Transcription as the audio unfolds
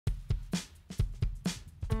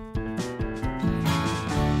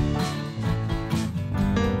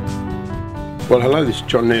Well, hello, this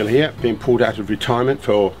is Neal here, being pulled out of retirement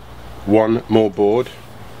for one more board.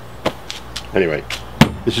 Anyway,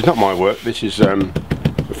 this is not my work, this is a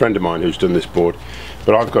friend of mine who's done this board,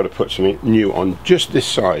 but I've got to put something new on just this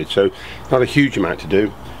side, so not a huge amount to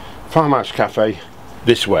do. Farmhouse Cafe,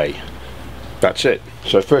 this way. That's it.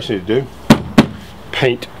 So first thing to do,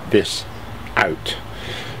 paint this out.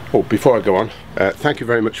 Oh, before I go on, thank you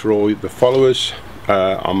very much for all the followers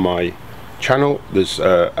on my channel. There's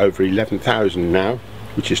over 11,000 now,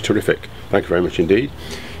 which is terrific. Thank you very much indeed.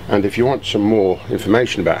 And if you want some more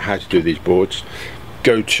information about how to do these boards,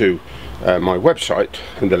 go to my website,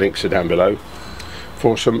 and the links are down below,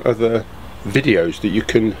 for some other videos that you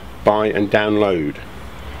can buy and download.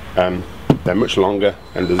 They're much longer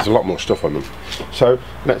and there's a lot more stuff on them. So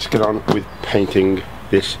let's get on with painting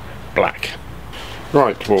this black.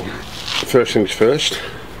 Right, well, first things first,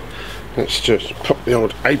 let's just put the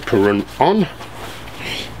old apron on.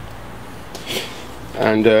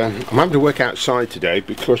 And I'm having to work outside today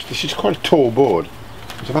because this is quite a tall board.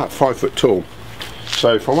 It's about 5 foot tall.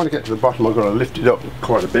 So if I want to get to the bottom, I've got to lift it up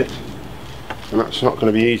quite a bit, and that's not going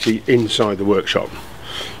to be easy inside the workshop.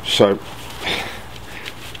 So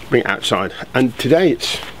bring it outside, and today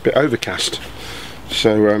it's a bit overcast,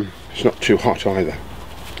 so it's not too hot either.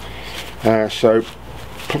 So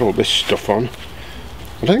put all this stuff on.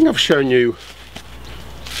 I don't think I've shown you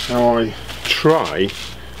how I try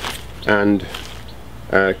and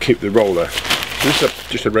keep the roller. This is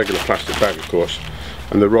just a regular plastic bag, of course,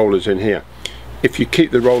 and the roller's in here. If you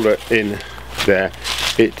keep the roller in there,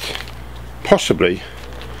 it possibly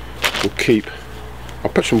will keep,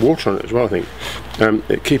 I'll put some water on it as well, I think.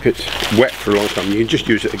 It keep it wet for a long time. You can just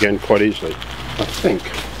use it again quite easily. I think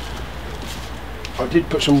I did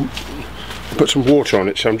put some water on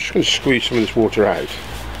it, so I'm just going to squeeze some of this water out.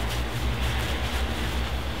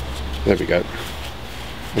 There we go.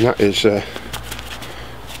 And that is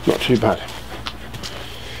not too bad.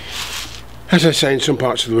 As I say in some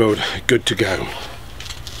parts of the world, good to go.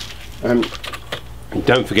 And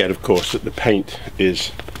don't forget, of course, that the paint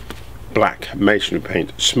is black masonry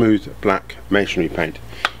paint, smooth black masonry paint,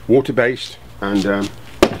 water based, and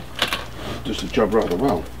does the job rather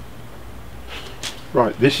well.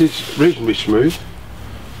 Right, this is reasonably smooth.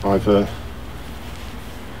 I've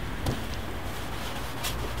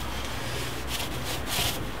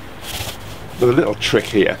with a little trick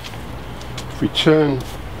here. If we turn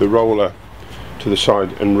the roller to the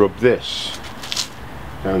side and rub this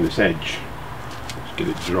down this edge, let's get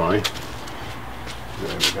it dry.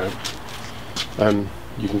 There we go.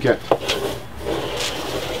 You can get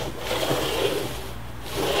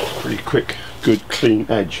pretty quick, good, clean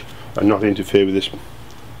edge and not interfere with this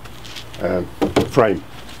frame.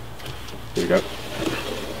 There we go.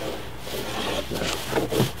 There.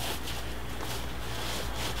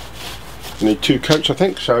 You need 2 coats, I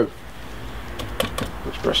think, so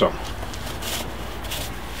let's press on.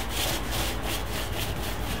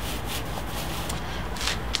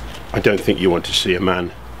 I don't think you want to see a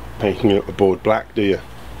man painting a board black, do you?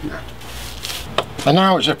 No. And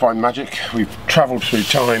now, as if by magic, we've travelled through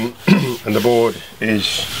time and the board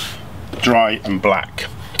is dry and black.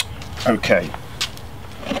 Okay,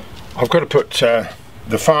 I've got to put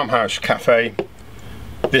the Farmhouse Cafe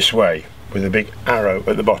this way with a big arrow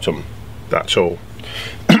at the bottom, that's all.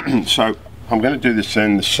 So I'm going to do this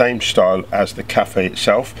in the same style as the cafe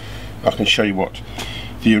itself. I can show you what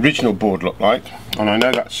the original board looked like, and I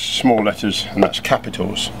know that's small letters and that's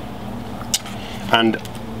capitals. And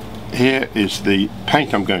here is the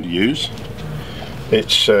paint I'm going to use.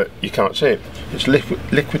 It's you can't see it. It's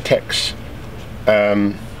Liquitex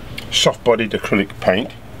soft-bodied acrylic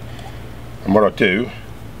paint. And what I do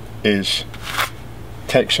is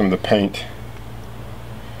take some of the paint,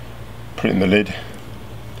 put it in the lid,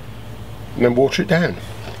 and then water it down.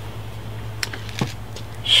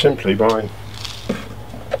 Simply by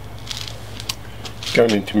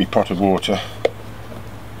going into my pot of water,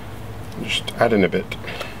 just adding a bit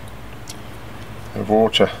of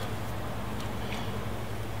water,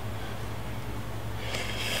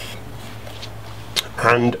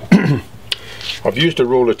 and I've used a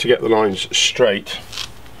ruler to get the lines straight,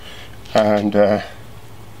 and I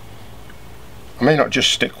may not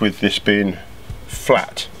just stick with this being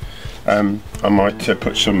flat. I might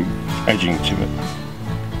put some edging to it.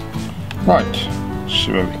 Right,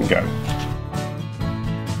 see where we can go.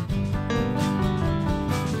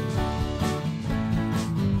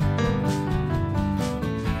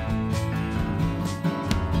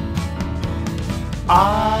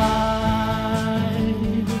 I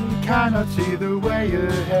cannot see the way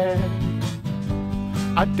ahead.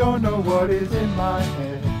 I don't know what is in my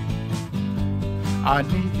head. I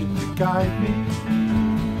need you to guide me.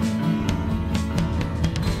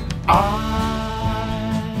 I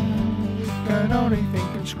can only think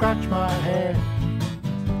and scratch my head.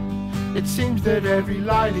 It seems that every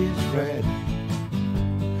light is red.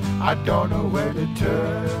 I don't know where to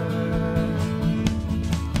turn.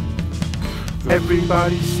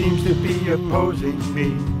 Everybody seems to be opposing me.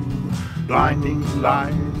 Blinding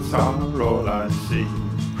lights are all I see.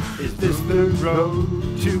 Is this the road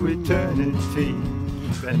to eternity?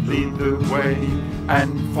 Then lead the way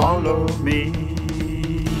and follow me.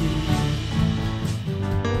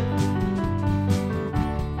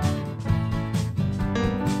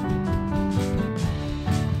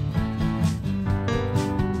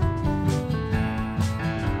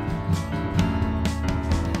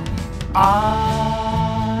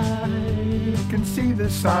 I can see the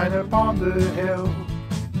sign upon the hill.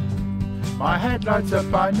 My head lights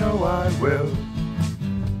up, I know I will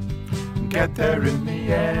get there in the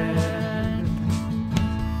end.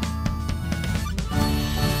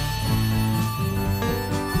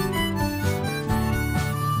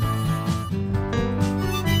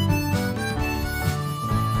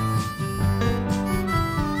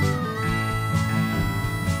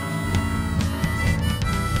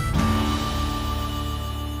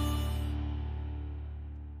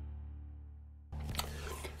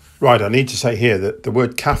 Right, I need to say here that the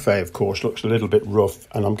word cafe, of course, looks a little bit rough,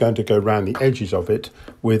 and I'm going to go around the edges of it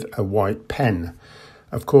with a white pen.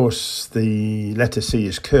 Of course, the letter C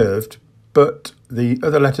is curved, but the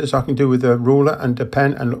other letters I can do with a ruler and a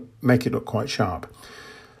pen and make it look quite sharp.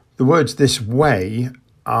 The words this way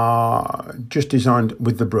are just designed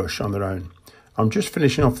with the brush on their own. I'm just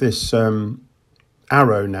finishing off this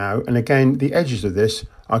arrow now, and again, the edges of this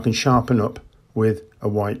I can sharpen up with a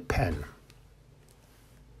white pen.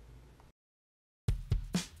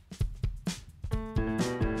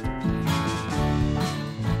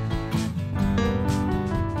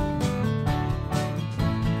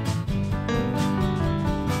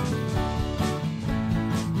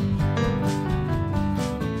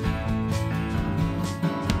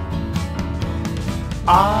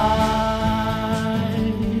 I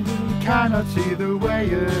cannot see the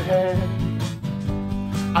way ahead.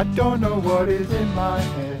 I don't know what is in my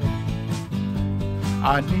head.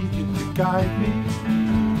 I need you to guide me.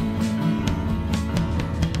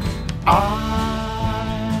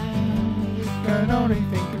 I can only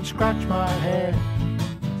think and scratch my head.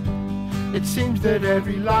 It seems that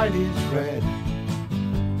every light is red.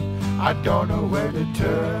 I don't know where to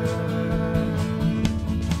turn.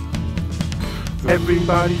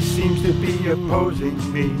 Everybody seems to be opposing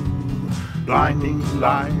me. Blinding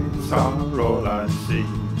lights are all I see.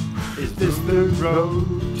 Is this the road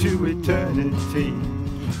to eternity?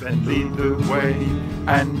 Then lead the way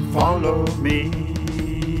and follow me.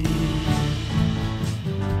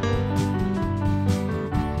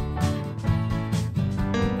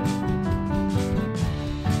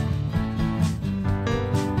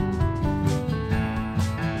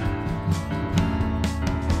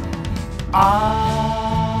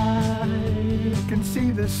 I can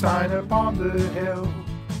see the sign upon the hill.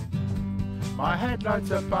 My head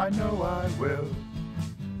lights up, I know I will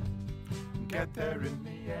get there in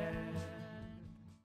the end.